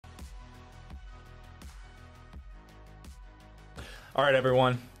All right,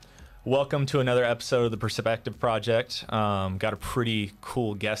 everyone. Welcome to another episode of the Perspective Project. Got a pretty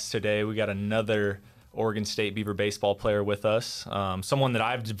cool guest today. We got another Oregon State Beaver baseball player with us. Someone that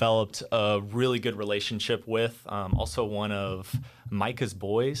I've developed a really good relationship with. Also one of Micah's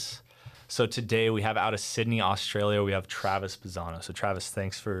boys. So today we have out of Sydney, Australia, we have Travis Bazzana. So Travis,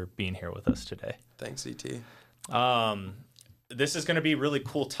 thanks for being here with us today. Thanks, ET. This is going to be a really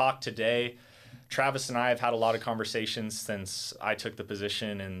cool talk today. Travis and I have had a lot of conversations since I took the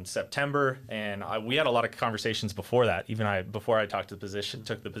position in September, and we had a lot of conversations before that. Before I took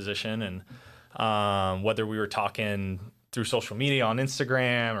the position, and whether we were talking through social media on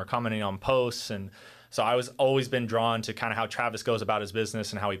Instagram or commenting on posts, and so I was always been drawn to kind of how Travis goes about his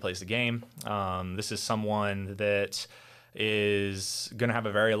business and how he plays the game. This is someone that is going to have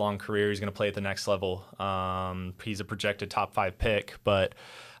a very long career. He's going to play at the next level. He's a projected top 5 pick, but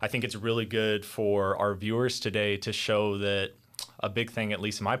I think it's really good for our viewers today to show that a big thing, at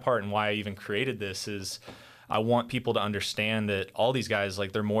least in my part, and why I even created this, is I want people to understand that all these guys,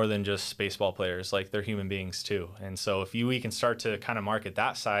 like, they're more than just baseball players. Like, they're human beings too. And so if we can start to kind of market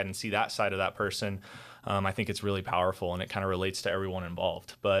that side and see that side of that person, I think it's really powerful, and it kind of relates to everyone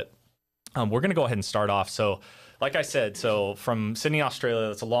involved. But we're going to go ahead and start off. So like I said, so from Sydney, Australia,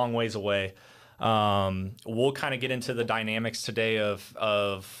 that's a long ways away. We'll kind of get into the dynamics today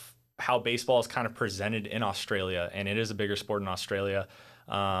of how baseball is kind of presented in Australia, and it is a bigger sport in Australia.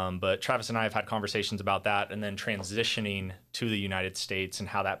 But Travis and I have had conversations about that, and then transitioning to the United States and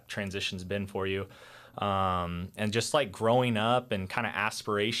how that transition's been for you. And just like growing up and kind of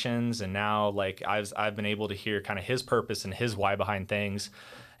aspirations, and now like I've been able to hear kind of his purpose and his why behind things.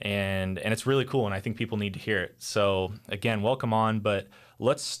 And it's really cool, and I think people need to hear it. So again, welcome on, but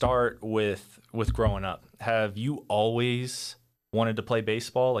let's start with growing up. Have you always wanted to play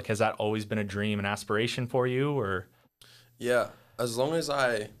baseball? Like, has that always been a dream and aspiration for you, or? Yeah, as long as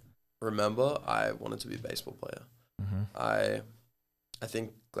I remember, I wanted to be a baseball player. Mm-hmm. I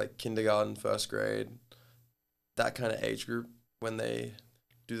think like kindergarten, first grade, that kind of age group, when they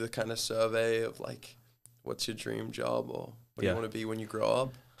do the kind of survey of like, what's your dream job or what do you want to be when you grow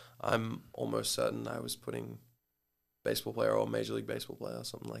up? I'm almost certain I was putting baseball player or Major League Baseball player or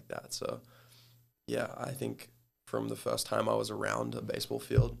something like that. So, yeah, I think from the first time I was around a baseball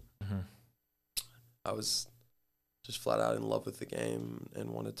field, mm-hmm. I was just flat out in love with the game and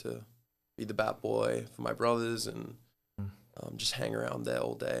wanted to be the bat boy for my brothers and just hang around there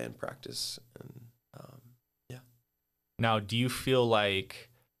all day and practice. And, yeah. Now, do you feel like,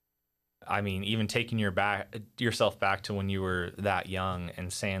 I mean, even taking yourself back to when you were that young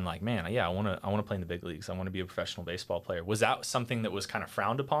and saying like, man, yeah, I want to play in the big leagues. I want to be a professional baseball player. Was that something that was kind of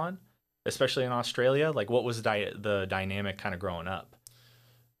frowned upon, especially in Australia? Like, what was the dynamic kind of growing up?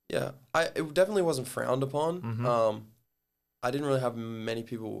 Yeah, it definitely wasn't frowned upon. Mm-hmm. I didn't really have many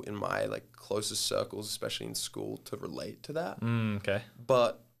people in my like closest circles, especially in school, to relate to that. Okay.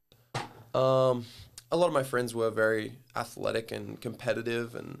 But a lot of my friends were very athletic and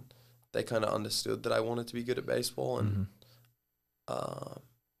competitive, and they kind of understood that I wanted to be good at baseball, and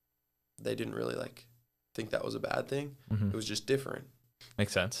they didn't really like think that was a bad thing. Mm-hmm. It was just different.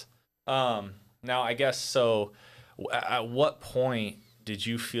 Makes sense. Now, I guess, so at what point did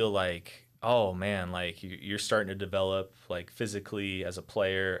you feel like, oh man, like you're starting to develop like physically as a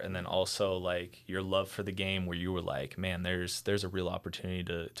player, and then also like your love for the game, where you were like, man, there's a real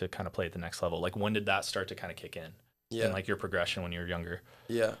opportunity to kind of play at the next level? Like, when did that start to kind of kick in? Yeah. And like your progression when you were younger?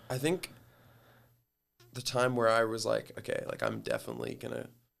 Yeah, I think the time where I was like, okay, like I'm definitely gonna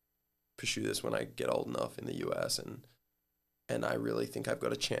pursue this when I get old enough in the US, and I really think I've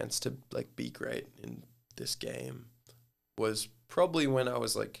got a chance to like be great in this game, was probably when I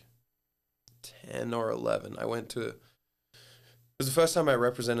was like 10 or 11. It was the first time I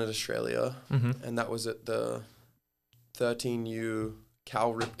represented Australia, and that was at the 13U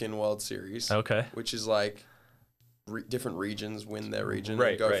Cal Ripken World Series. Okay. Which is like different regions win their region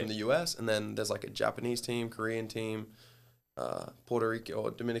and go from the US, and then there's like a Japanese team, Korean team, Puerto Rico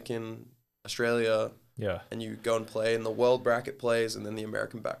or Dominican, Australia. Yeah. And you go and play, and the world bracket plays, and then the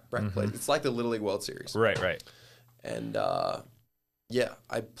American bracket plays. It's like the Little League World Series. Right. And yeah,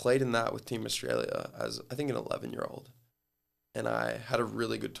 I played in that with Team Australia as I think an 11-year-old, and I had a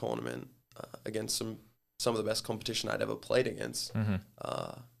really good tournament against some of the best competition I'd ever played against.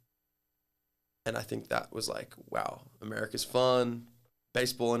 And I think that was like, wow, America's fun.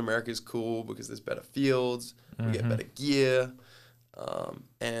 Baseball in America is cool because there's better fields, we get better gear,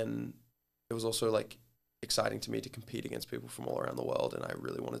 and it was also like exciting to me to compete against people from all around the world, and I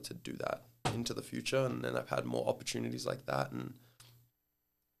really wanted to do that into the future. And then I've had more opportunities like that, and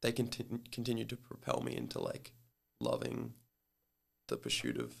they continue to propel me into like loving the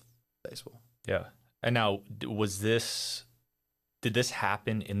pursuit of baseball. Yeah. And now, did this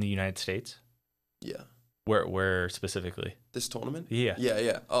happen in the United States? Yeah. Where specifically? This tournament? Yeah.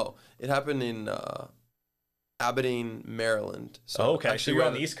 Yeah. Oh, it happened in Aberdeen, Maryland. So okay. So you're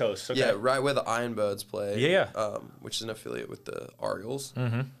on the East Coast. Okay. Yeah, right where the Ironbirds play. Yeah. Which is an affiliate with the Orioles.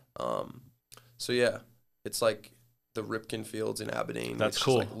 Mm-hmm. So yeah, it's like the Ripken Fields in Aberdeen. That's which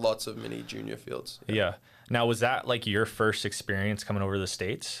cool. Is like lots of mini junior fields. Yeah. Now, was that like your first experience coming over to the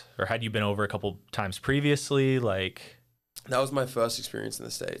States, or had you been over a couple times previously? Like, that was my first experience in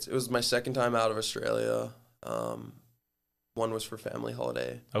the States. It was my second time out of Australia. One was for family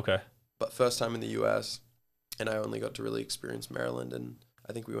holiday. Okay. But first time in the U.S., and I only got to really experience Maryland, and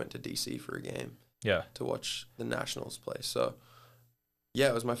I think we went to D.C. for a game. Yeah. To watch the Nationals play. So, yeah,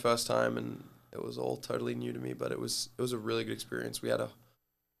 it was my first time, and it was all totally new to me, but it was a really good experience.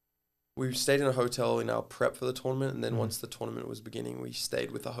 We stayed in a hotel in our prep for the tournament, and then once the tournament was beginning, we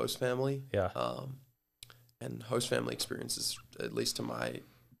stayed with the host family. Yeah. And host family experiences, at least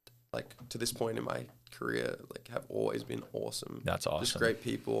to this point in my career, like have always been awesome. That's awesome. Just great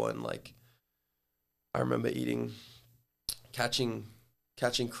people, and like I remember catching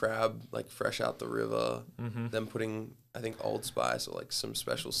crab like fresh out the river, then putting I think Old Spice or like some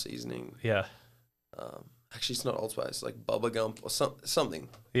special seasoning. Yeah. Actually, it's not Old Spice, like Bubba Gump or something.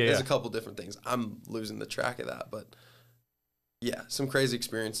 Yeah. There's a couple different things. I'm losing the track of that, but yeah, some crazy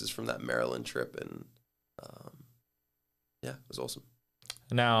experiences from that Maryland trip, and yeah, it was awesome.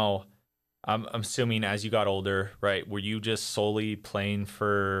 Now, I'm assuming as you got older, right, were you just solely playing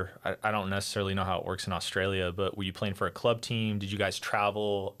for, I don't necessarily know how it works in Australia, but were you playing for a club team? Did you guys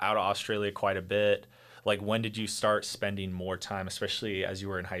travel out of Australia quite a bit? Like, when did you start spending more time, especially as you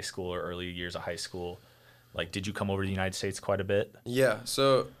were in high school or early years of high school? Like, did you come over to the United States quite a bit? Yeah,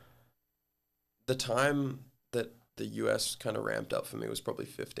 so the time that the U.S. kind of ramped up for me was probably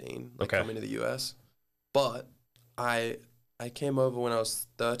 15, coming to the U.S. But I came over when I was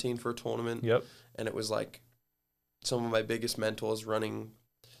 13 for a tournament. Yep. And it was like some of my biggest mentors running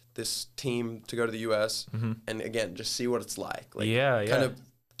this team to go to the U.S. And again, just see what it's like. Like, kind of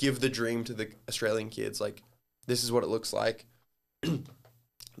give the dream to the Australian kids. Like, this is what it looks like.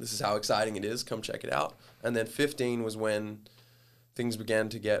 This is how exciting it is. Come check it out. And then 15 was when things began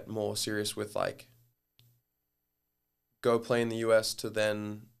to get more serious with like go play in the U.S. to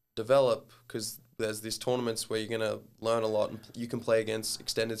then develop, because there's these tournaments where you're going to learn a lot, and you can play against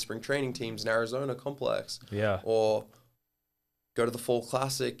extended spring training teams in Arizona complex. Yeah. Or go to the Fall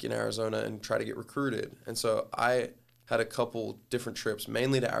Classic in Arizona and try to get recruited. And so I had a couple different trips,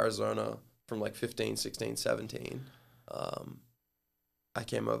 mainly to Arizona from like 15, 16, 17. I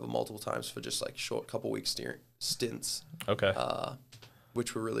came over multiple times for just like short couple weeks stints. Okay.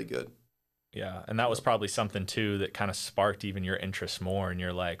 Which were really good. Yeah, and that was probably something too that kind of sparked even your interest more, and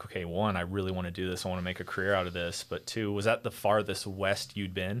you're like, okay, one, I really want to do this, I want to make a career out of this, but two, was that the farthest west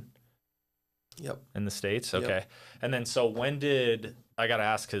you'd been? Yep. In the States? Okay. Yep. And then so when did, I got to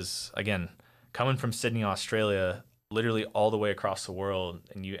ask, because again, coming from Sydney, Australia, literally all the way across the world,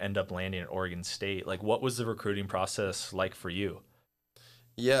 and you end up landing at Oregon State, like what was the recruiting process like for you?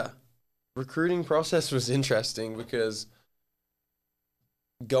 Yeah. Recruiting process was interesting because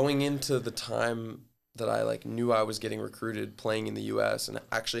going into the time that I like knew I was getting recruited playing in the US and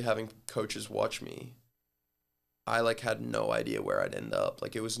actually having coaches watch me, I like had no idea where I'd end up.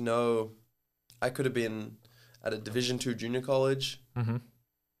 Like I could have been at a Division II junior college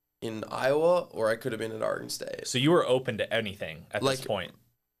in Iowa, or I could have been at Oregon State. So you were open to anything at this point.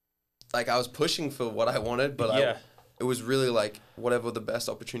 Like I was pushing for what I wanted, but it was really like whatever the best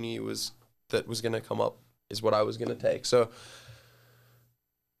opportunity was that was going to come up is what I was going to take. So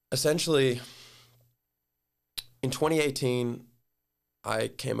essentially, in 2018, I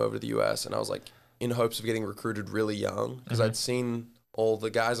came over to the US and I was like in hopes of getting recruited really young, because I'd seen all the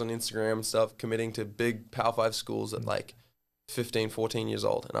guys on Instagram and stuff committing to big Power 5 schools at like 15, 14 years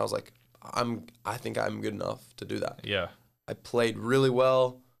old. And I was like, I think I'm good enough to do that. Yeah. I played really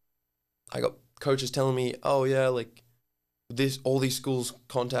well. I got coaches telling me, oh yeah, like all these schools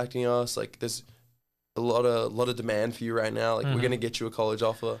contacting us, like there's a lot of demand for you right now. Like we're going to get you a college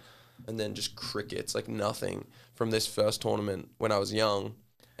offer. And then just crickets, like nothing from this first tournament when I was young.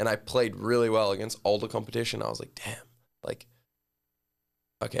 And I played really well against older competition. I was like, damn, like,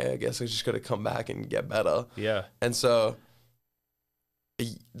 okay, I guess I just got to come back and get better. Yeah. And so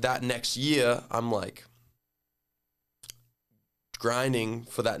that next year, I'm like grinding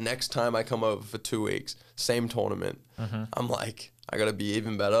for that next time I come over for 2 weeks, same tournament. I'm like, I got to be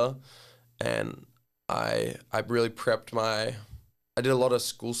even better. And I really prepped I did a lot of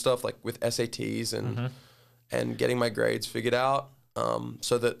school stuff like with SATs and getting my grades figured out.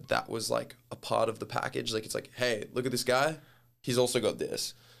 So that was like a part of the package. Like, it's like, hey, look at this guy. He's also got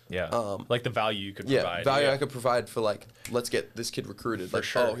this. Yeah. Like the value you could Yeah, provide. value I could provide for, like, let's get this kid recruited. Like,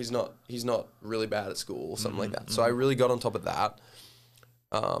 sure. oh, he's not really bad at school or something like that. So I really got on top of that.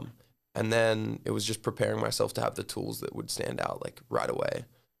 And then it was just preparing myself to have the tools that would stand out, like, right away.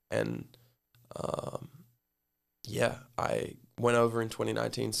 And yeah, I went over in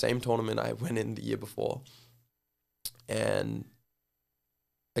 2019, same tournament I went in the year before. And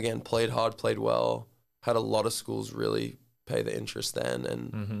again, played hard, played well, had a lot of schools really pay the interest then,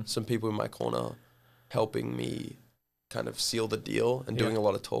 and some people in my corner helping me kind of seal the deal and doing a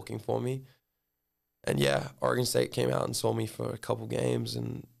lot of talking for me. And yeah, Oregon State came out and saw me for a couple games,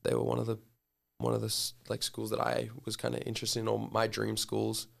 and they were one of the like schools that I was kind of interested in, or my dream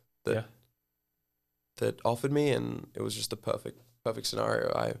schools that offered me, and it was just a perfect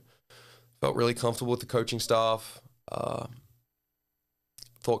scenario. I felt really comfortable with the coaching staff.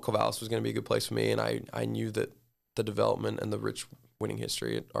 Thought Corvallis was going to be a good place for me, and I knew that the development and the rich winning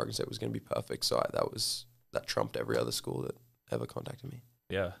history at Oregon State was going to be perfect. So that trumped every other school that ever contacted me.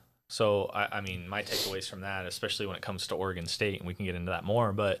 Yeah. So, I mean, my takeaways from that, especially when it comes to Oregon State, and we can get into that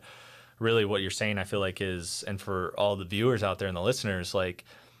more, but really what you're saying, I feel like is, and for all the viewers out there and the listeners, like,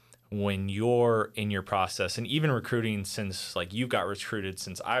 when you're in your process, and even recruiting, since like you've got recruited,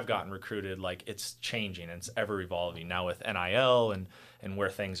 since I've gotten recruited, like it's changing, it's ever evolving now with NIL and where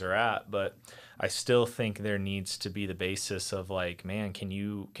things are at. But I still think there needs to be the basis of like, man, can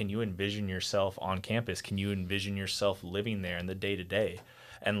you envision yourself on campus? Can you envision yourself living there in the day to day?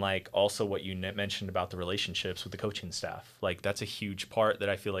 And like also what you mentioned about the relationships with the coaching staff, like that's a huge part that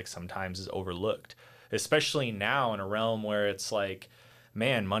I feel like sometimes is overlooked, especially now in a realm where it's like,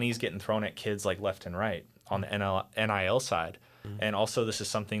 man, money's getting thrown at kids like left and right on the NIL side. And also this is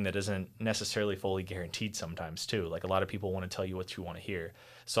something that isn't necessarily fully guaranteed sometimes too. Like a lot of people want to tell you what you want to hear.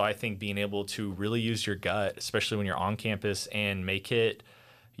 So I think being able to really use your gut, especially when you're on campus, and make it,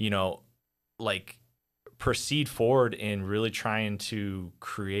 like proceed forward in really trying to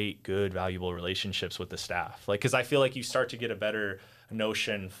create good, valuable relationships with the staff. Like, cause I feel like you start to get a better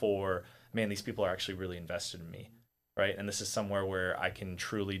notion for, man, these people are actually really invested in me. Right. And this is somewhere where I can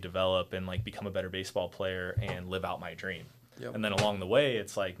truly develop and like become a better baseball player and live out my dream. Yep. And then along the way,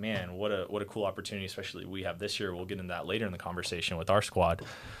 it's like, man, what a cool opportunity, especially we have this year. We'll get into that later in the conversation with our squad.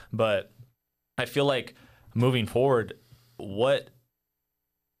 But I feel like moving forward, with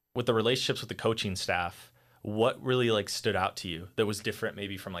the relationships with the coaching staff, what really like stood out to you that was different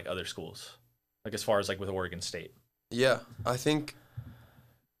maybe from like other schools, like as far as like with Oregon State? Yeah, I think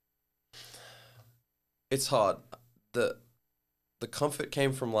it's hard. The comfort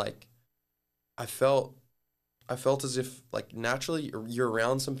came from like, I felt as if like naturally you're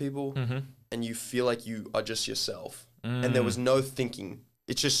around some people and you feel like you are just yourself, and there was no thinking.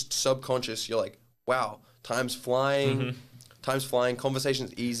 It's just subconscious. You're like, wow, time's flying,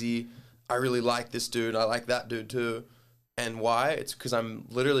 conversation's easy. I really like this dude. I like that dude too. And why? It's because I'm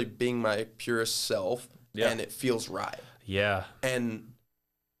literally being my purest self, and it feels right. Yeah. And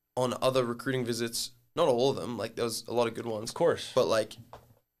on other recruiting visits, not all of them, like there was a lot of good ones, of course, but like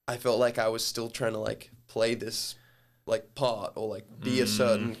I felt like I was still trying to like play this like part or like be a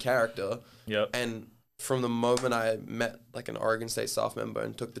certain character. Yep. And from the moment I met like an Oregon State staff member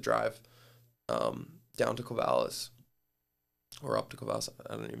and took the drive down to Corvallis or up to Corvallis,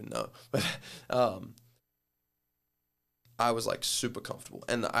 I don't even know, but I was like super comfortable.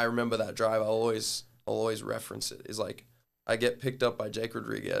 And I remember that drive. I'll always reference it. Is like I get picked up by Jake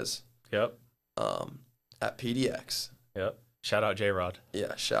Rodriguez. Yep. At PDX. Yep. Shout out J-Rod.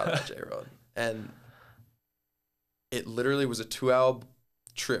 Yeah, shout out J-Rod. And it literally was a 2-hour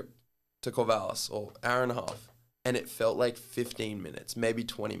trip to Corvallis, or hour and a half, and it felt like 15 minutes, maybe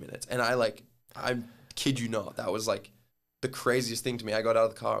 20 minutes. And I kid you not, that was like the craziest thing to me. I got out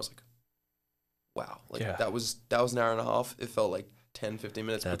of the car, I was like, wow. Like that was an hour and a half. It felt like 10, 15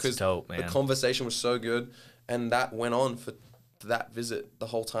 minutes. That's because dope, man. The conversation was so good, and that went on for that visit the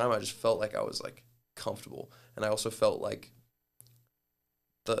whole time. I just felt like I was like comfortable, and I also felt like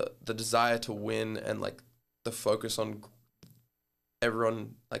the desire to win and like the focus on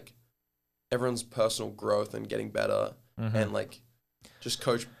everyone's personal growth and getting better, and like just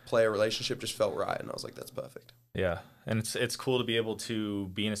coach player relationship just felt right, and I was like, that's perfect. Yeah. And it's cool to be able to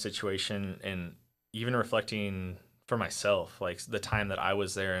be in a situation, and even reflecting for myself, like the time that I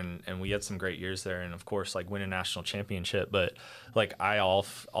was there, and we had some great years there, and of course like win a national championship, but like I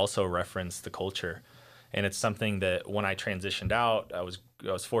also referenced the culture. And it's something that when I transitioned out, I was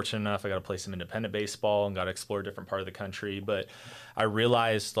fortunate enough, I got to play some independent baseball and got to explore a different part of the country. But I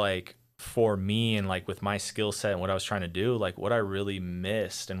realized like for me and like with my skill set and what I was trying to do, like what I really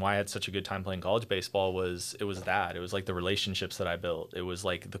missed and why I had such a good time playing college baseball was it was like the relationships that I built. It was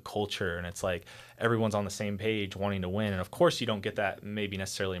like the culture, and it's like everyone's on the same page wanting to win. And of course you don't get that maybe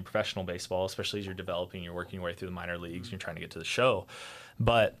necessarily in professional baseball, especially as you're developing, you're working your way through the minor leagues, and you're trying to get to the show.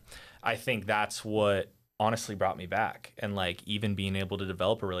 But I think that's what honestly brought me back. And like even being able to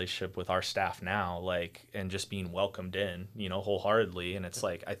develop a relationship with our staff now, like, and just being welcomed in, you know, wholeheartedly. And it's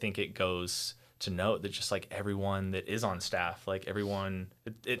like, I think it goes to note that just like everyone that is on staff, like everyone,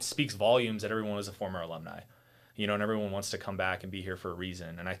 it speaks volumes that everyone is a former alumni, you know, and everyone wants to come back and be here for a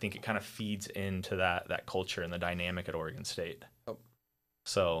reason. And I think it kind of feeds into that culture and the dynamic at Oregon State. Oh.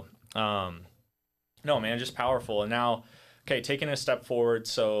 So, no, man, just powerful. And now, okay, taking a step forward.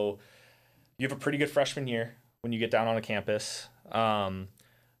 So you have a pretty good freshman year when you get down on a campus.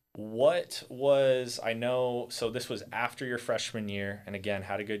 What was, I know, so this was after your freshman year, and again,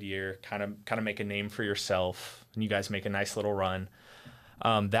 had a good year, kind of make a name for yourself, and you guys make a nice little run.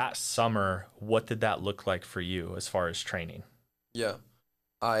 That summer, what did that look like for you as far as training? Yeah.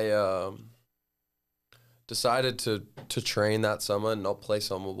 I decided to train that summer and not play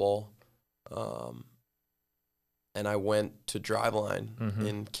summer ball. And I went to Driveline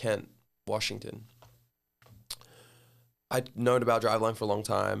in Kent, Washington. I'd known about Driveline for a long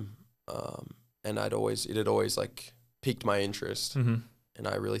time, and it had always like piqued my interest, and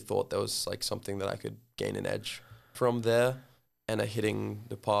I really thought there was like something that I could gain an edge from there, and a hitting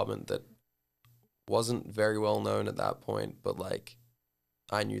department that wasn't very well known at that point, but like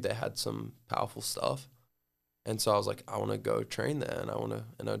I knew they had some powerful stuff, and so I was like, I want to go train there,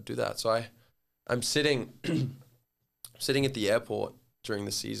 and I'd do that. So I'm sitting at the airport during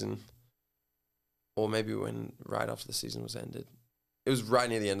the season. Or maybe right after the season was ended. It was right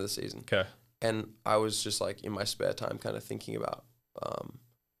near the end of the season. Okay. And I was just like in my spare time kind of thinking about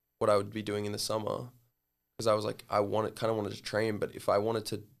what I would be doing in the summer. Because I was like, I wanted to train, but if I wanted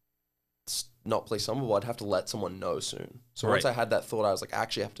to not play summer ball, I'd have to let someone know soon. So once I had that thought, I was like, I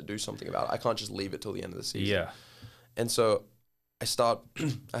actually have to do something about it. I can't just leave it till the end of the season. Yeah. And so I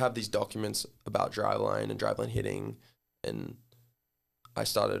have these documents about Driveline and Driveline hitting, and I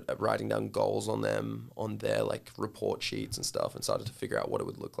started writing down goals on them, on their like report sheets and stuff, and started to figure out what it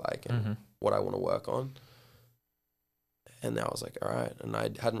would look like and what I want to work on. And I was like, all right. And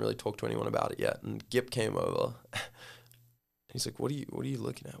I hadn't really talked to anyone about it yet. And Gip came over. He's like, what are you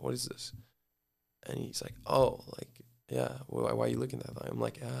looking at? What is this? And he's like, oh, like, yeah, why are you looking at that? I'm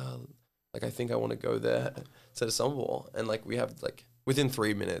like, I think I want to go there instead of summer ball. And like we have like within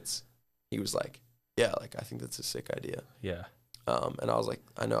 3 minutes, he was like, yeah, like I think that's a sick idea. Yeah. And I was like,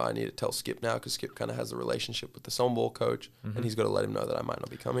 I know I need to tell Skip now, because Skip kind of has a relationship with the summer ball coach, and he's got to let him know that I might not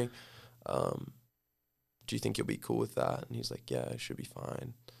be coming. Do you think you'll be cool with that? And he's like, yeah, it should be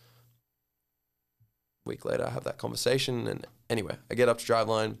fine. A week later, I have that conversation, and anyway, I get up to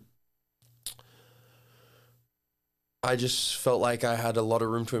Driveline. I just felt like I had a lot of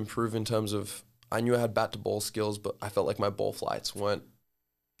room to improve in terms of, I knew I had bat to ball skills, but I felt like my ball flights weren't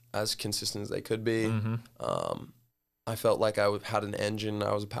as consistent as they could be. I felt like I had an engine.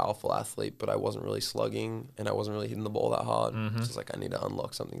 I was a powerful athlete, but I wasn't really slugging, and I wasn't really hitting the ball that hard. So it's like I need to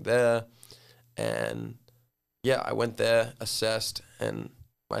unlock something there. And yeah, I went there, assessed, and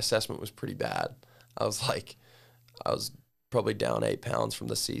my assessment was pretty bad. I was probably down 8 pounds from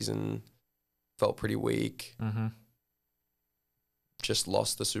the season, felt pretty weak. Just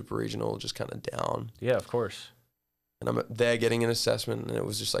lost the super regional, just kind of down. Yeah, of course. And I'm there getting an assessment, and it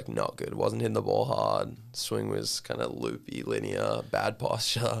was just like not good. Wasn't hitting the ball hard. Swing was kind of loopy, linear, bad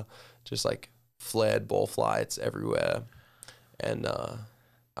posture, just like flared ball flights everywhere. And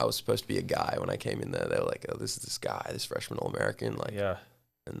I was supposed to be a guy when I came in there. They were like, oh, this is this guy, this freshman All-American. Like, yeah.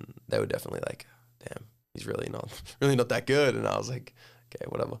 And they were definitely like, damn, he's really not that good. And I was like, okay,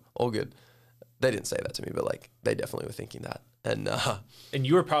 whatever, all good. They didn't say that to me, but like they definitely were thinking that. And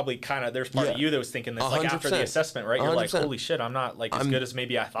you were probably kind of, there's part of you that was thinking this, like after the assessment, right? You're 100%. Like, holy shit, I'm not like as good as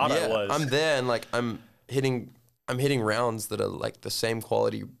maybe I thought I was. I'm there, and like I'm hitting rounds that are like the same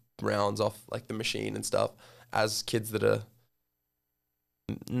quality rounds off like the machine and stuff as kids that are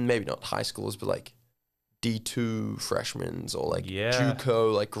maybe not high schoolers, but like D2 freshmen or like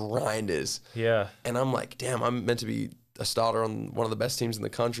JUCO like grinders. Yeah. And I'm like, damn, I'm meant to be a starter on one of the best teams in the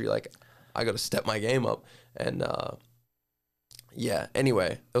country. Like, I got to step my game up. And yeah, anyway,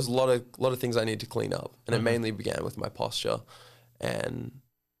 there was a lot of things I needed to clean up, and it mainly began with my posture. And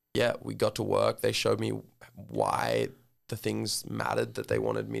yeah, we got to work. They showed me why the things mattered that they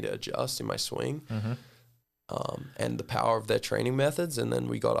wanted me to adjust in my swing, and the power of their training methods. And then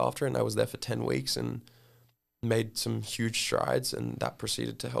we got after it, and I was there for 10 weeks, and made some huge strides, and that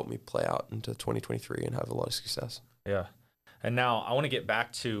proceeded to help me play out into 2023 and have a lot of success. Yeah. And now I want to get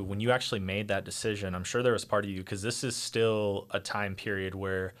back to when you actually made that decision. I'm sure there was part of you, because this is still a time period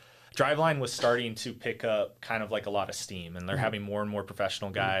where Driveline was starting to pick up kind of like a lot of steam, and they're having more and more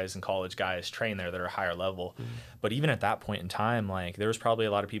professional guys and college guys train there that are higher level. But even at that point in time, like there was probably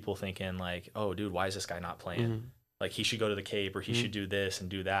a lot of people thinking like, oh dude, why is this guy not playing? Like he should go to the Cape, or he should do this and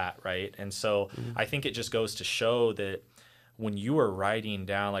do that, right? And so I think it just goes to show that when you are writing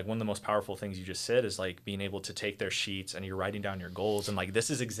down, like one of the most powerful things you just said is like being able to take their sheets and you're writing down your goals and like, this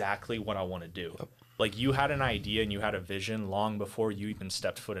is exactly what I want to do. Like you had an idea and you had a vision long before you even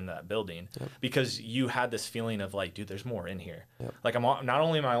stepped foot into that building, because you had this feeling of like, dude, there's more in here. Like not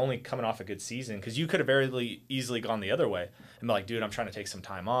only am I only coming off a good season, because you could have very easily gone the other way and be like, dude, I'm trying to take some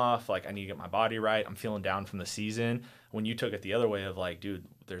time off. Like I need to get my body right. I'm feeling down from the season. When you took it the other way of like, dude,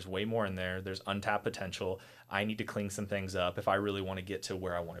 there's way more in there. There's untapped potential. I need to clean some things up if I really want to get to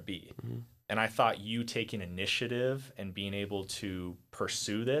where I want to be. And I thought you taking initiative and being able to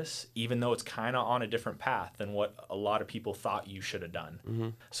pursue this, even though it's kind of on a different path than what a lot of people thought you should have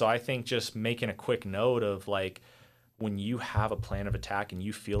done. So I think just making a quick note of like, when you have a plan of attack and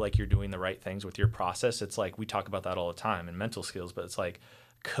you feel like you're doing the right things with your process, it's like, we talk about that all the time in mental skills, but it's like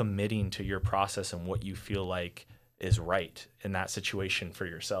committing to your process and what you feel like is right in that situation for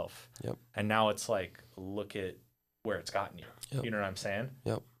yourself. And now it's like, look at where it's gotten you. You know what I'm saying?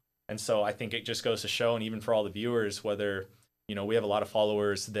 And so I think it just goes to show, and even for all the viewers, whether, you know, we have a lot of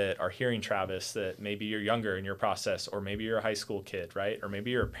followers that are hearing Travis, that maybe you're younger in your process, or maybe you're a high school kid, right? Or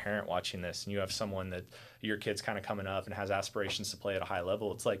maybe you're a parent watching this and you have someone that your kid's kind of coming up and has aspirations to play at a high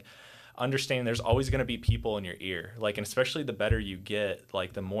level. It's like, understand there's always going to be people in your ear, like, and especially the better you get,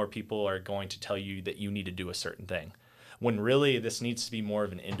 like the more people are going to tell you that you need to do a certain thing, when really this needs to be more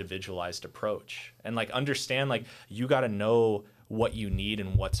of an individualized approach. And like, understand, like, you got to know what you need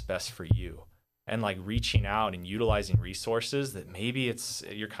and what's best for you, and like reaching out and utilizing resources that maybe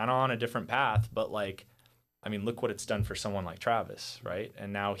you're kind of on a different path, but like, I mean, look what it's done for someone like Travis, right?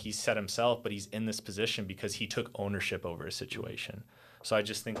 And now he's set himself, but he's in this position because he took ownership over his situation. So I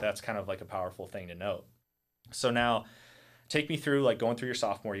just think that's kind of like a powerful thing to note. So now take me through like going through your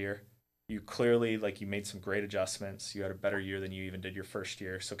sophomore year. You clearly, like, you made some great adjustments. You had a better year than you even did your first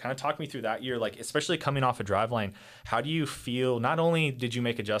year. So kind of talk me through that year, like, especially coming off a Driveline. How do you feel? Not only did you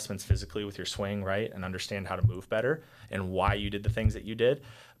make adjustments physically with your swing, right, and understand how to move better and why you did the things that you did,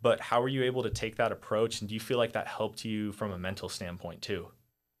 but how were you able to take that approach? And do you feel like that helped you from a mental standpoint too,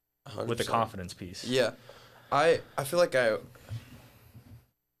 100%. With the confidence piece? Yeah. I feel like I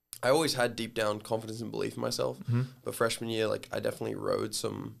always had deep down confidence and belief in myself. But freshman year, like, I definitely rode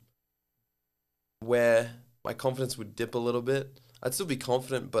some where my confidence would dip a little bit. I'd still be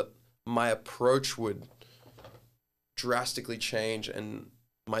confident, but my approach would drastically change, and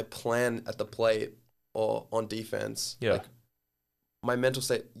my plan at the plate or on defense, like, my mental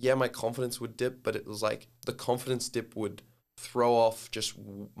state, my confidence would dip, but it was like the confidence dip would throw off just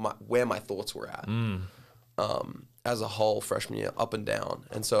where my thoughts were at as a whole freshman year, up and down.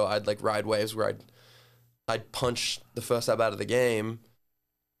 And so I'd like ride waves where I'd punch the first up out of the game,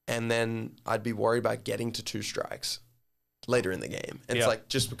 and then I'd be worried about getting to 2 strikes later in the game. And it's like,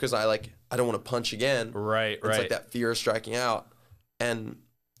 just because I don't want to punch again. Right. It's like that fear of striking out. And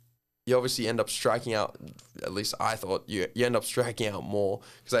you obviously end up striking out, at least I thought, you end up striking out more,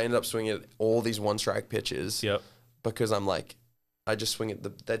 because I ended up swinging at all these 1-strike pitches. Because I'm like, I just swing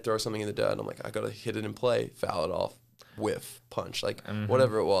it, they throw something in the dirt, and I'm like, I got to hit it in play, foul it off, whiff, punch, like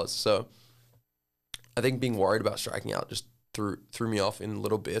whatever it was. So I think being worried about striking out just threw me off in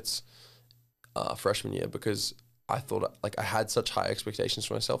little bits freshman year, because I thought, like, I had such high expectations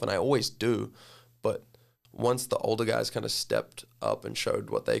for myself, and I always do, but once the older guys kind of stepped up and showed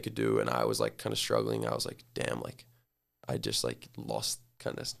what they could do, and I was like kind of struggling, I was like, damn, like, I just like lost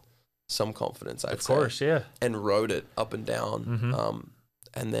kind of some confidence, I'd say. Of course, yeah. And rode it up and down.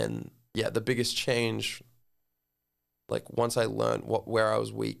 And then, the biggest change, like, once I learned where I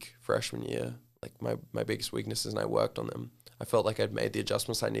was weak freshman year, like my biggest weaknesses, and I worked on them, I felt like I'd made the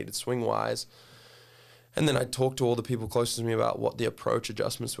adjustments I needed swing-wise. And then I talked to all the people closest to me about what the approach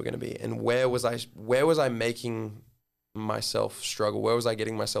adjustments were going to be, and where was I making myself struggle? Where was I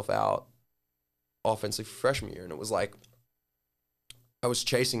getting myself out offensively freshman year? And it was like, I was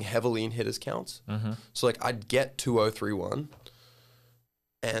chasing heavily in hitters counts. So like, I'd get 2-0-3-1,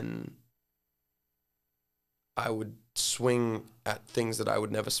 and I would swing at things that I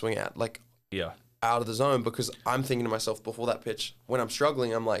would never swing at, like out of the zone, because I'm thinking to myself before that pitch, when I'm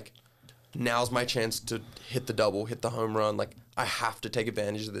struggling, I'm like, now's my chance to hit the double, hit the home run. Like, I have to take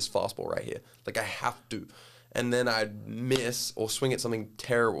advantage of this fastball right here. Like, I have to. and then I'd miss or swing at something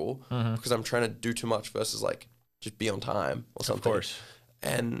terrible because I'm trying to do too much versus like just be on time or something. Of course.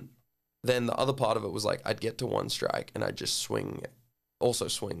 And then the other part of it was like I'd get to one strike and I'd just swing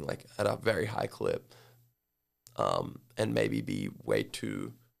like at a very high clip, and maybe be way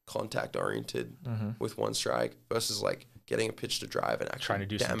too contact oriented with one strike versus like getting a pitch to drive and actually trying to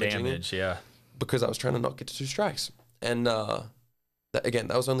do some damage. Yeah. Because I was trying to not get to 2 strikes. And that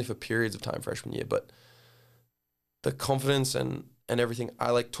was only for periods of time freshman year, but the confidence and everything,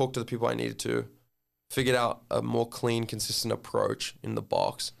 I like talked to the people I needed to, figured out a more clean, consistent approach in the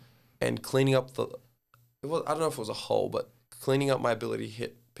box, and cleaning up I don't know if it was a hole, but cleaning up my ability to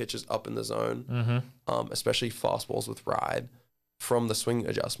hit pitches up in the zone, especially fastballs with ride from the swing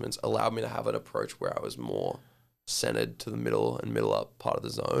adjustments, allowed me to have an approach where I was more centered to the middle and middle up part of the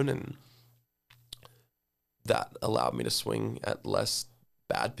zone, and that allowed me to swing at less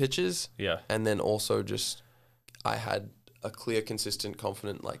bad pitches. Yeah. And then also just I had a clear, consistent,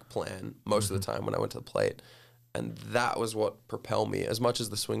 confident like plan most of the time when I went to the plate. And that was what propelled me. As much as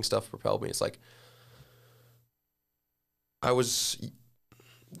the swing stuff propelled me, it's like I was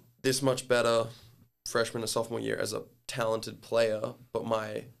this much better freshman and sophomore year as a talented player, but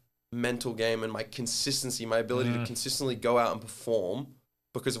my mental game and my consistency, my ability to consistently go out and perform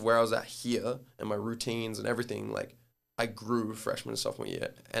because of where I was at here and my routines and everything, like I grew freshman and sophomore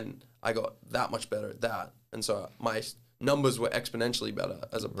year and I got that much better at that. And so my numbers were exponentially better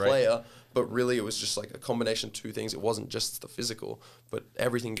as a player, but really it was just like a combination of 2 things. It wasn't just the physical, but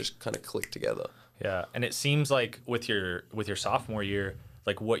everything just kind of clicked together. Yeah. And it seems like with your sophomore year,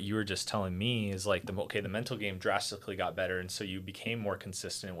 like what you were just telling me is like the mental game drastically got better, and so you became more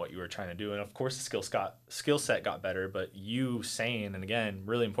consistent in what you were trying to do, and of course the skill set got better. But you saying, and again,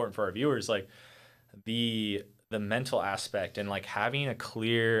 really important for our viewers, like the mental aspect and like having a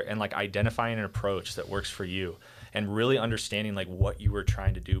clear and like identifying an approach that works for you, and really understanding like what you were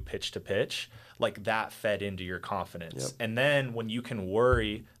trying to do pitch to pitch, like that fed into your confidence. Yep. And then when you can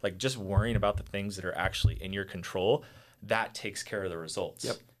worry, like just worrying about the things that are actually in your control, that takes care of the results.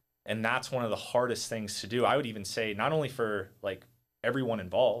 Yep. And that's one of the hardest things to do. I would even say not only for like everyone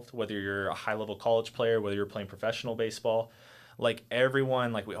involved, whether you're a high level college player, whether you're playing professional baseball, like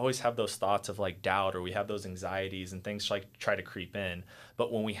everyone, like we always have those thoughts of like doubt, or we have those anxieties and things like try to creep in.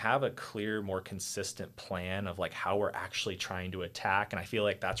 But when we have a clear, more consistent plan of like how we're actually trying to attack, and I feel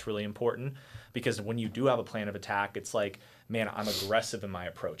like that's really important, because when you do have a plan of attack, it's like, man, I'm aggressive in my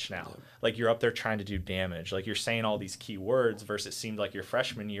approach now. Yeah. Like you're up there trying to do damage. Like you're saying all these key words versus it seemed like your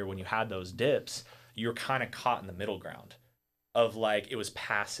freshman year when you had those dips, you're kind of caught in the middle ground of like, it was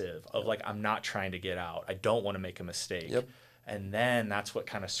passive of like, I'm not trying to get out. I don't want to make a mistake. Yep. And then that's what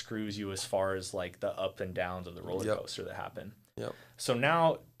kind of screws you as far as like the up and downs of the roller coaster that happen. Yep. So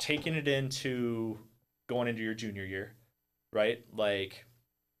now taking it into going into your junior year, right? Like,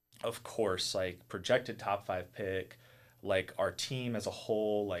 of course, like projected top 5 pick, like our team as a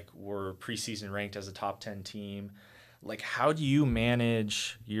whole, like we're preseason ranked as a top 10 team. Like, how do you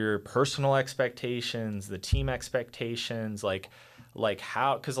manage your personal expectations, the team expectations, like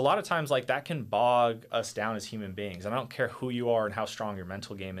how, because a lot of times like that can bog us down as human beings. And I don't care who you are and how strong your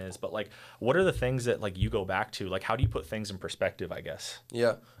mental game is, but like, what are the things that like you go back to? Like, how do you put things in perspective, I guess?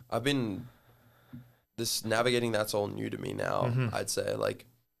 Yeah. Navigating that's all new to me now. I'd say like,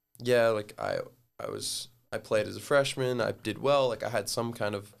 yeah, like I played as a freshman. I did well. Like I had some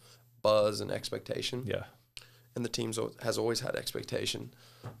kind of buzz and expectation. Yeah. And the team has always had expectation.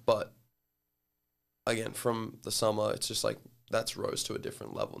 But again, from the summer, it's just like that's rose to a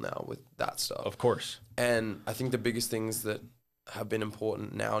different level now with that stuff. Of course. And I think the biggest things that have been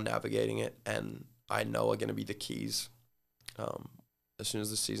important now navigating it, and I know are going to be the keys as soon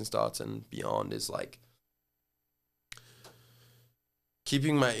as the season starts and beyond, is like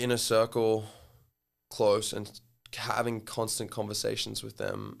keeping my inner circle close and having constant conversations with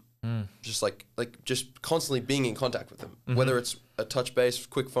them, just like just constantly being in contact with them, whether it's a touch base,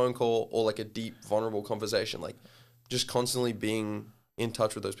 quick phone call, or like a deep, vulnerable conversation, like just constantly being in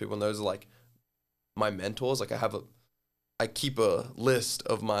touch with those people. And those are like my mentors. Like I keep a list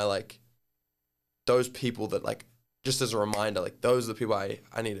of my like those people that like, just as a reminder, like those are the people I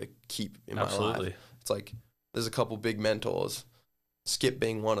need to keep in my life. It's like there's a couple big mentors, Skip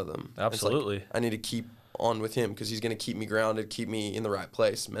being one of them. Absolutely. Like, I need to keep on with him because he's going to keep me grounded, keep me in the right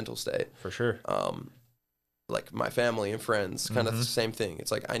place, mental state. For sure. Like my family and friends, kind of the same thing.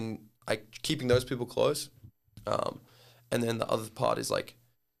 It's like I keeping those people close. And then the other part is like,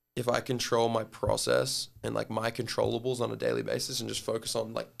 if I control my process and like my controllables on a daily basis and just focus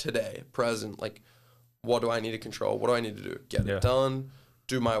on like today, present, like what do I need to control? What do I need to do? Get it done,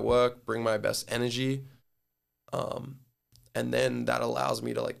 do my work, bring my best energy. And then that allows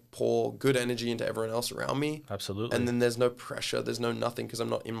me to like pour good energy into everyone else around me. Absolutely. And then there's no pressure, there's no nothing, because I'm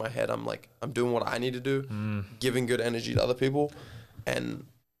not in my head. I'm doing what I need to do, giving good energy to other people. And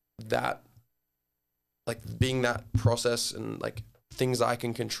that, like, being that process and like things I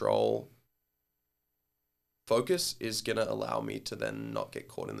can control, focus is gonna allow me to then not get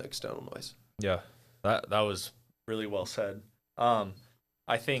caught in the external noise. Yeah, that was really well said.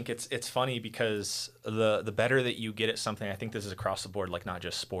 I think it's funny because the better that you get at something, I think this is across the board, like not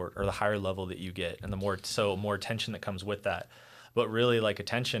just sport, or the higher level that you get, and the more attention that comes with that. But really, like,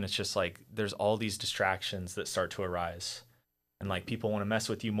 attention, it's just like there's all these distractions that start to arise, and like people want to mess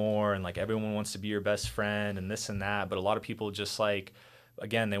with you more, and like everyone wants to be your best friend and this and that. But a lot of people just, like,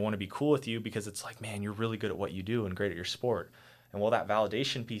 again, they want to be cool with you because it's like, man, you're really good at what you do and great at your sport. And while that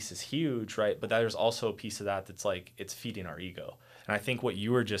validation piece is huge, right? But there's also a piece of that that's like, it's feeding our ego. And I think what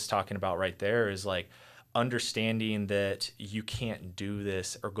you were just talking about right there is like understanding that you can't do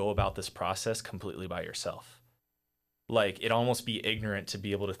this or go about this process completely by yourself. Like, it'd almost be ignorant to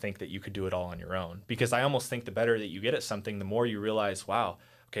be able to think that you could do it all on your own. Because I almost think the better that you get at something, the more you realize, wow,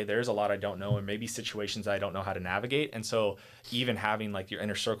 okay, there's a lot I don't know, and maybe situations I don't know how to navigate. And so even having like your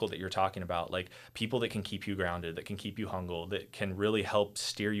inner circle that you're talking about, like people that can keep you grounded, that can keep you humble, that can really help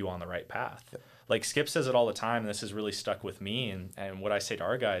steer you on the right path. Yep. Like Skip says it all the time, and this has really stuck with me. And what I say to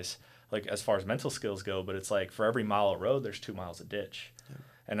our guys, like as far as mental skills go, but it's like for every mile of road, there's 2 miles of ditch. Yep.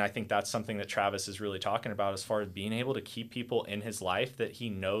 And I think that's something that Travis is really talking about as far as being able to keep people in his life that he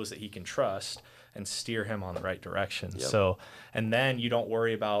knows that he can trust and steer him on the right direction. Yep. So, and then you don't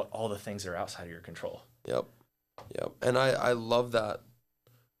worry about all the things that are outside of your control. Yep. And I love that,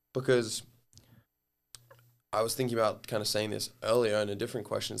 because I was thinking about kind of saying this earlier in a different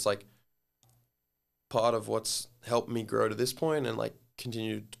question. It's like part of what's helped me grow to this point and like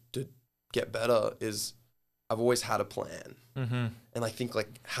continue to get better is I've always had a plan. Mm-hmm. And I think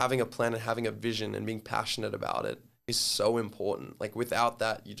like having a plan and having a vision and being passionate about it is so important. Like without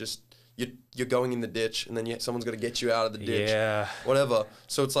that, you're going in the ditch, and then someone's got to get you out of the ditch, whatever.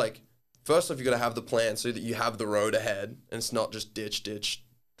 So it's like, first off, you got to have the plan so that you have the road ahead, and it's not just ditch,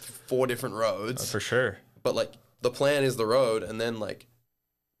 4 different roads. For sure. But like the plan is the road, and then like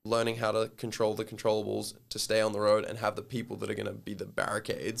learning how to control the controllables to stay on the road and have the people that are going to be the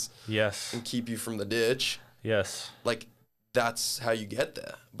barricades. Yes. And keep you from the ditch. Yes. Like that's how you get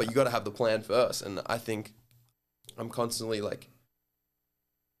there. But you got to have the plan first. And I think I'm constantly like,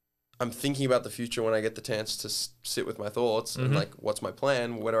 I'm thinking about the future when I get the chance to sit with my thoughts and like, what's my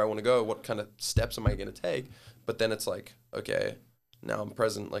plan? Where do I want to go? What kind of steps am I going to take? But then it's like, okay, now I'm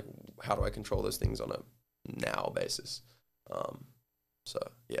present. Like, how do I control those things on a now basis? So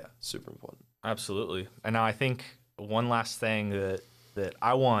yeah, super important. Absolutely. And now I think one last thing that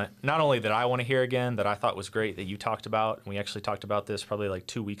I want, not only that I want to hear again, that I thought was great that you talked about, and we actually talked about this probably like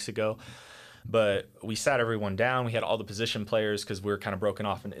 2 weeks ago, but we sat everyone down. We had all the position players because we were kind of broken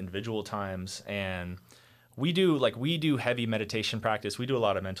off into individual times. And we do heavy meditation practice. We do a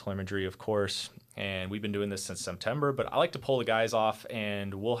lot of mental imagery, of course. And we've been doing this since September. But I like to pull the guys off,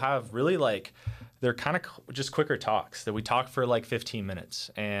 and we'll have really like, they're kind of just quicker talks that we talk for like 15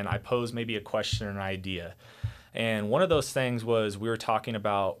 minutes. And I pose maybe a question or an idea. And one of those things was we were talking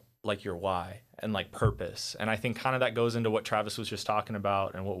about like your why and like purpose. And I think kind of that goes into what Travis was just talking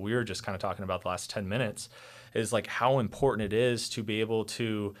about and what we were just kind of talking about the last 10 minutes is like how important it is to be able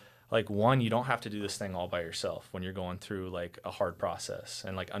to like, one, you don't have to do this thing all by yourself when you're going through like a hard process,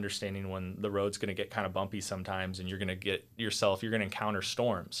 and like understanding when the road's going to get kind of bumpy sometimes and you're going to encounter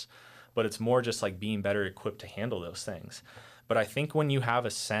storms, but it's more just like being better equipped to handle those things. But I think when you have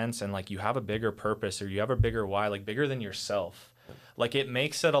a sense and like you have a bigger purpose or you have a bigger why, like bigger than yourself, like it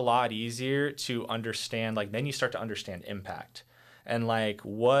makes it a lot easier to understand, like then you start to understand impact and like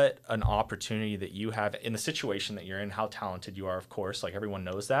what an opportunity that you have in the situation that you're in, how talented you are, of course, like everyone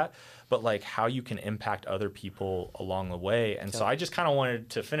knows that, but like how you can impact other people along the way. And so I just kind of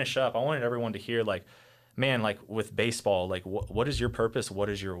wanted to finish up. I wanted everyone to hear like, man, like with baseball, like what is your purpose? What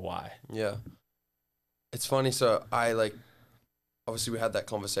is your why? Yeah. It's funny. So I like, obviously we had that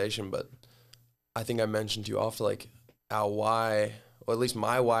conversation, but I think I mentioned to you after like our why, or at least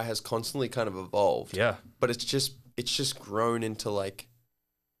my why has constantly kind of evolved. Yeah. But it's just grown into like,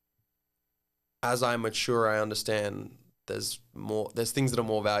 as I mature, I understand there's things that are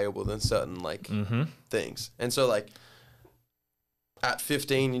more valuable than certain like things. And so like at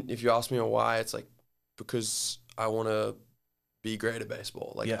 15, if you ask me why, it's like, because I want to be great at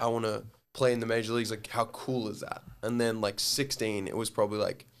baseball. Like I want to play in the major leagues. Like how cool is that? And then like 16, it was probably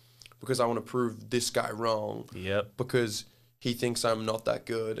like, because I want to prove this guy wrong. Yep. Because he thinks I'm not that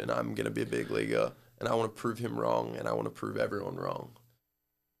good and I'm going to be a big leaguer. and I want to prove him wrong, and I want to prove everyone wrong.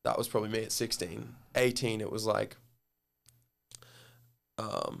 That was probably me at 16. 18, it was like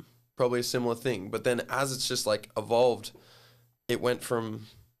probably a similar thing. But then as it's just like evolved, it went from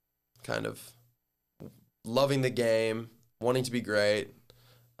kind of loving the game, wanting to be great,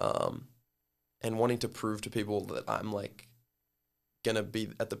 and wanting to prove to people that I'm like gonna be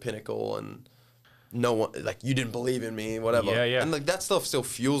at the pinnacle, and no one, like, you didn't believe in me, whatever. Yeah. And like that stuff still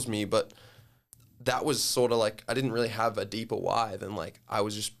fuels me, but that was sort of like, I didn't really have a deeper why than like, I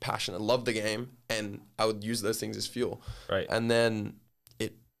was just passionate, loved the game, and I would use those things as fuel. Right. And then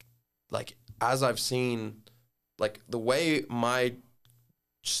it, like, as I've seen, like, the way my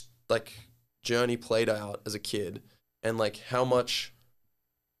like journey played out as a kid, and like how much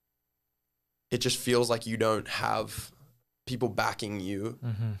it just feels like you don't have people backing you.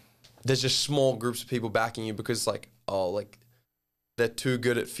 There's just small groups of people backing you because like, oh, like they're too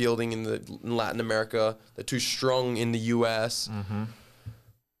good at fielding in Latin America, they're too strong in the US.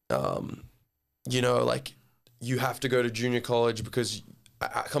 You know, like, you have to go to junior college because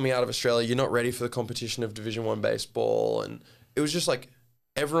coming out of Australia, you're not ready for the competition of Division I baseball. And it was just like,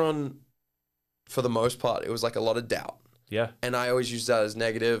 everyone, for the most part, it was like a lot of doubt. Yeah. And I always use that as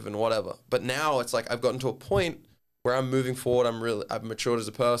negative and whatever. But now it's like, I've gotten to a point where I'm moving forward. I've matured as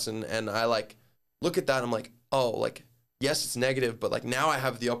a person, and I like look at that and I'm like, oh, like, yes, it's negative, but like now I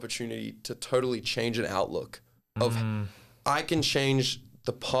have the opportunity to totally change an outlook of I can change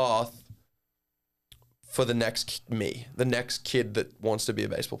the path for the next me, the next kid that wants to be a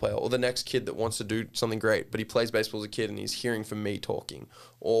baseball player, or the next kid that wants to do something great, but he plays baseball as a kid and he's hearing from me talking,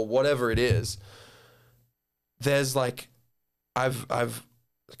 or whatever it is. There's like, I've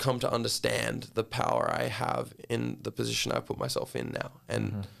come to understand the power I have in the position I put myself in now.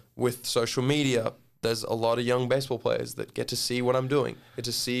 And with social media, there's a lot of young baseball players that get to see what I'm doing, get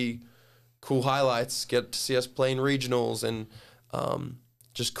to see cool highlights, get to see us playing regionals, and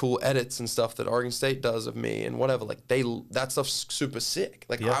just cool edits and stuff that Oregon State does of me and whatever. Like, that stuff's super sick.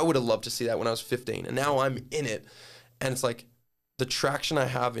 Like, I would have loved to see that when I was 15, and now I'm in it. And it's like the traction I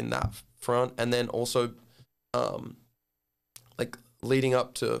have in that front, and then also like leading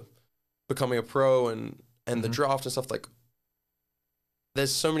up to becoming a pro and the draft and stuff, like,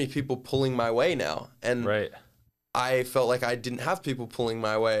 there's so many people pulling my way now. And I felt like I didn't have people pulling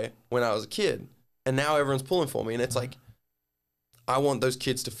my way when I was a kid, and now everyone's pulling for me. And it's like, I want those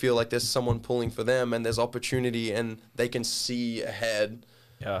kids to feel like there's someone pulling for them, and there's opportunity, and they can see ahead.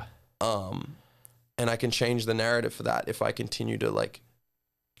 Yeah. And I can change the narrative for that if I continue to like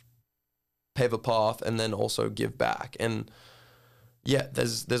pave a path and then also give back. And yeah,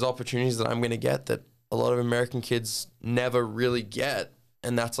 there's opportunities that I'm going to get that a lot of American kids never really get.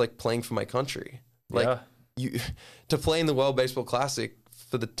 And that's like playing for my country. Like, to play in the World Baseball Classic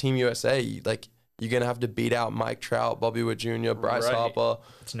for the Team USA, like, you're going to have to beat out Mike Trout, Bobby Wood Jr., Bryce Harper.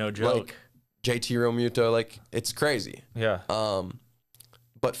 It's no joke. Like, JT Realmuto, like, it's crazy. Yeah.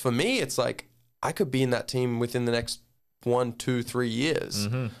 But for me, it's like, I could be in that team within the next 1, 2, 3 years.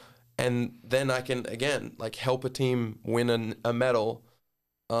 And then I can, again, like, help a team win a medal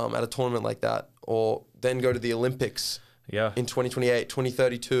at a tournament like that, or then go to the Olympics in 2028,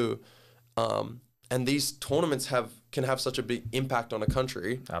 2032. And these tournaments can have such a big impact on a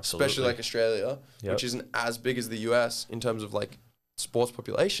country, especially like Australia, which isn't as big as the US in terms of like sports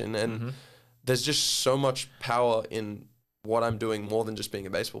population. And there's just so much power in what I'm doing, more than just being a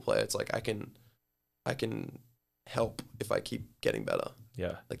baseball player. It's like, I can help if I keep getting better.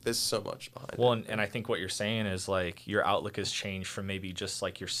 Yeah. Like, there's so much behind it. Well, and I think what you're saying is like your outlook has changed from maybe just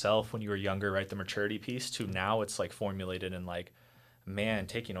like yourself when you were younger, right? The maturity piece, to now it's like formulated in like, man,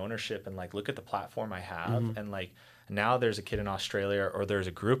 taking ownership and like, look at the platform I have. And like, now there's a kid in Australia, or there's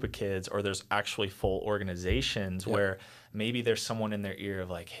a group of kids, or there's actually full organizations where maybe there's someone in their ear of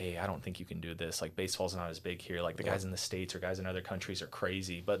like, hey, I don't think you can do this. Like, baseball's not as big here. Like, the guys in the States or guys in other countries are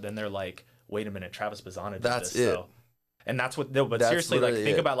crazy. But then they're like, wait a minute, Travis Bazzana did this. So. And that's what, no, but that's seriously, like,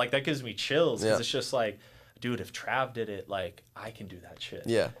 think about, like, that gives me chills, because it's just like, dude, if Trav did it, like, I can do that shit.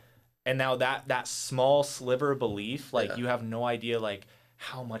 Yeah. And now that small sliver of belief, like, you have no idea, like,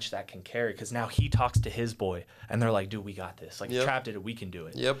 how much that can carry, because now he talks to his boy, and they're like, dude, we got this. Like, if Trav did it, we can do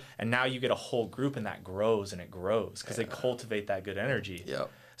it. And now you get a whole group, and that grows, and it grows, because they cultivate that good energy.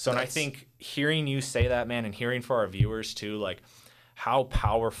 So, and I think hearing you say that, man, and hearing for our viewers, too, like, how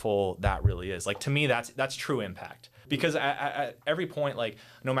powerful that really is. Like, to me, that's true impact. Because at every point, like,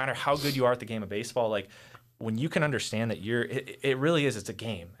 no matter how good you are at the game of baseball, like, when you can understand that it really is, it's a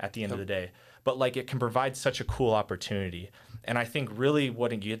game at the end of the day. But, like, it can provide such a cool opportunity. And I think really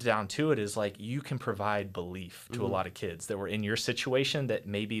what it gets down to it is, like, you can provide belief to a lot of kids that were in your situation that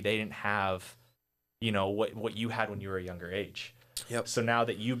maybe they didn't have you know, what you had when you were a younger age. Yep. So now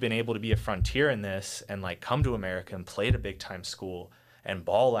that you've been able to be a frontier in this and like come to America and play at a big time school and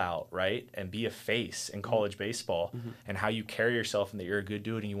ball out, right? And be a face in college baseball, and how you carry yourself and that you're a good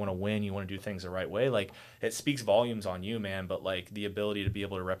dude and you want to win, you want to do things the right way. Like, it speaks volumes on you, man, but like the ability to be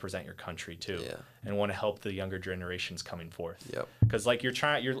able to represent your country too, and want to help the younger generations coming forth. Yep. Cause like you're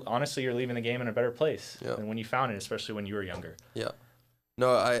honestly, you're leaving the game in a better place than when you found it, especially when you were younger. Yeah.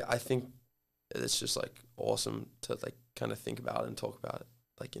 No, I think it's just like awesome to like kind of think about and talk about it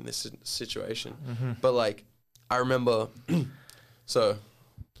like in this situation. But like, I remember, so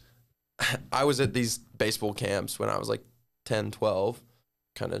I was at these baseball camps when I was like 10, 12,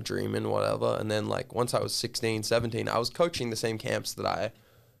 kind of dreaming, whatever. And then like once I was 16, 17, I was coaching the same camps that I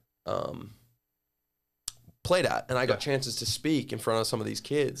played at. And I got chances to speak in front of some of these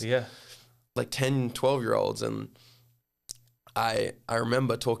kids. Yeah. Like 10, 12-year-olds. And I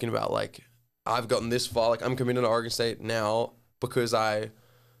remember talking about like, I've gotten this far, like I'm committed to Oregon State now because I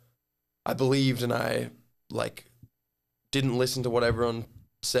believed, and I like didn't listen to what everyone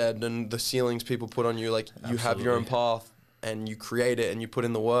said and the ceilings people put on you. Like, you have your own path and you create it and you put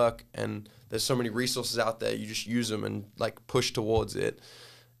in the work, and there's so many resources out there, you just use them and like push towards it.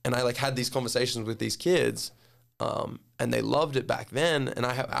 And I like had these conversations with these kids, and they loved it back then, and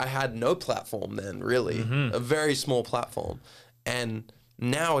I had no platform then, really, a very small platform. And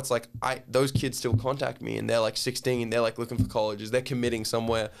now it's like those kids still contact me, and they're like 16, they're like looking for colleges, they're committing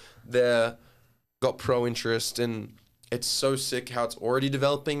somewhere, they're got pro interest, and it's so sick how it's already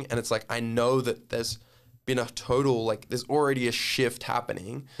developing. And it's like, I know that there's been a total, like there's already a shift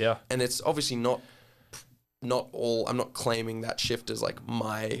happening. Yeah. And it's obviously not all, I'm not claiming that shift as like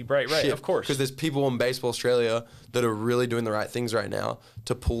my right, of course. Because there's people in Baseball Australia that are really doing the right things right now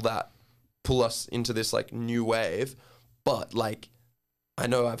to pull us into this like new wave. But like, I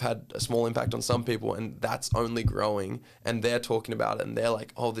know I've had a small impact on some people, and that's only growing, and they're talking about it, and they're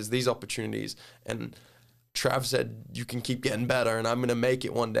like, oh, there's these opportunities. And Trav said, you can keep getting better, and I'm going to make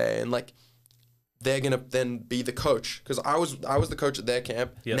it one day. And like, they're going to then be the coach. Because I was the coach at their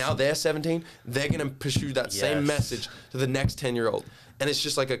camp. Yes. Now they're 17. They're going to pursue that same message to the next 10-year-old. And it's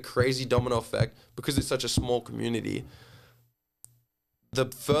just like a crazy domino effect because it's such a small community. The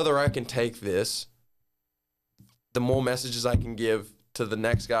further I can take this, the more messages I can give to the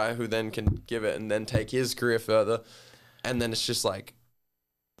next guy who then can give it and then take his career further. And then it's just like,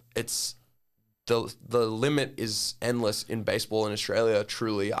 it's the limit is endless in baseball in Australia,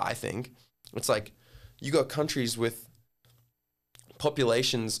 truly, I think. It's like, you got countries with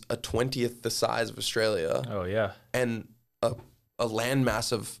populations a 20th the size of Australia. Oh, yeah. And a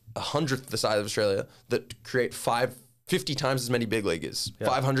landmass of 100th the size of Australia that create 50 times as many big leaguers,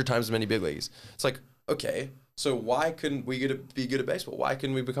 500 times as many big leaguers. It's like, okay, so why couldn't we be good at baseball? Why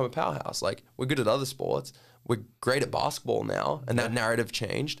couldn't we become a powerhouse? Like, we're good at other sports. We're great at basketball now, and that narrative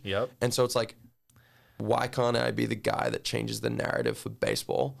changed. Yep. And so it's like, why can't I be the guy that changes the narrative for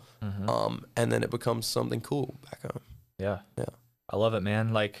baseball? And then it becomes something cool back home. Yeah. Yeah. I love it,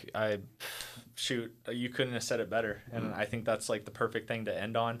 man. Like, you couldn't have said it better. And I think that's like the perfect thing to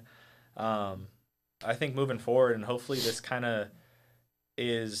end on. I think moving forward, and hopefully this kind of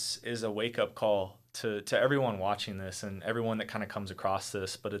is a wake-up call to everyone watching this and everyone that kind of comes across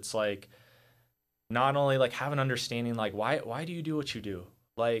this. But it's like, not only like have an understanding, like why do you do what you do?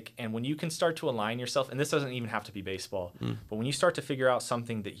 Like, and when you can start to align yourself, and this doesn't even have to be baseball, but when you start to figure out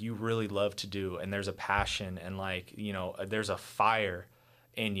something that you really love to do, and there's a passion and like, you know, there's a fire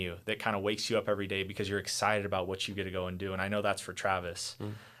in you that kind of wakes you up every day because you're excited about what you get to go and do. And I know that's for Travis.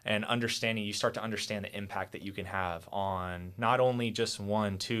 And you start to understand the impact that you can have on not only just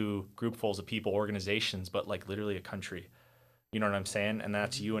 1, 2 groupfuls of people, organizations, but like literally a country. You know what I'm saying? And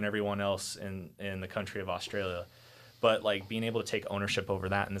that's you and everyone else in the country of Australia. But like being able to take ownership over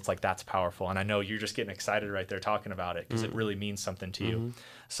that, and it's like, that's powerful. And I know you're just getting excited right there talking about it because it really means something to you.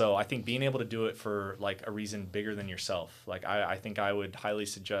 So I think being able to do it for like a reason bigger than yourself, like I think I would highly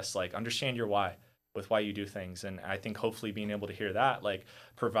suggest like understand your why with why you do things. And I think hopefully being able to hear that like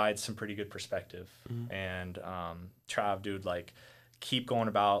provides some pretty good perspective. And Trav, dude, like keep going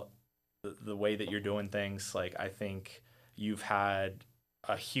about the way that you're doing things. Like, I think you've had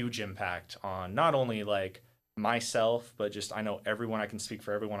a huge impact on not only like myself, but just I know everyone. I can speak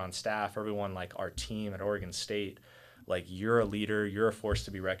for everyone on staff, everyone like our team at Oregon State. Like, you're a leader, you're a force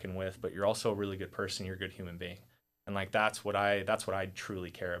to be reckoned with, but you're also a really good person, you're a good human being. And like that's what I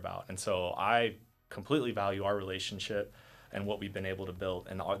truly care about. And so I completely value our relationship and what we've been able to build,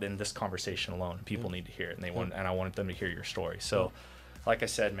 and in this conversation alone, people need to hear it, and I wanted them to hear your story. So like I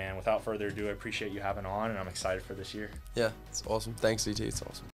said, man, without further ado, I appreciate you having on, and I'm excited for this year. Yeah, it's awesome. Thanks, CT. It's awesome.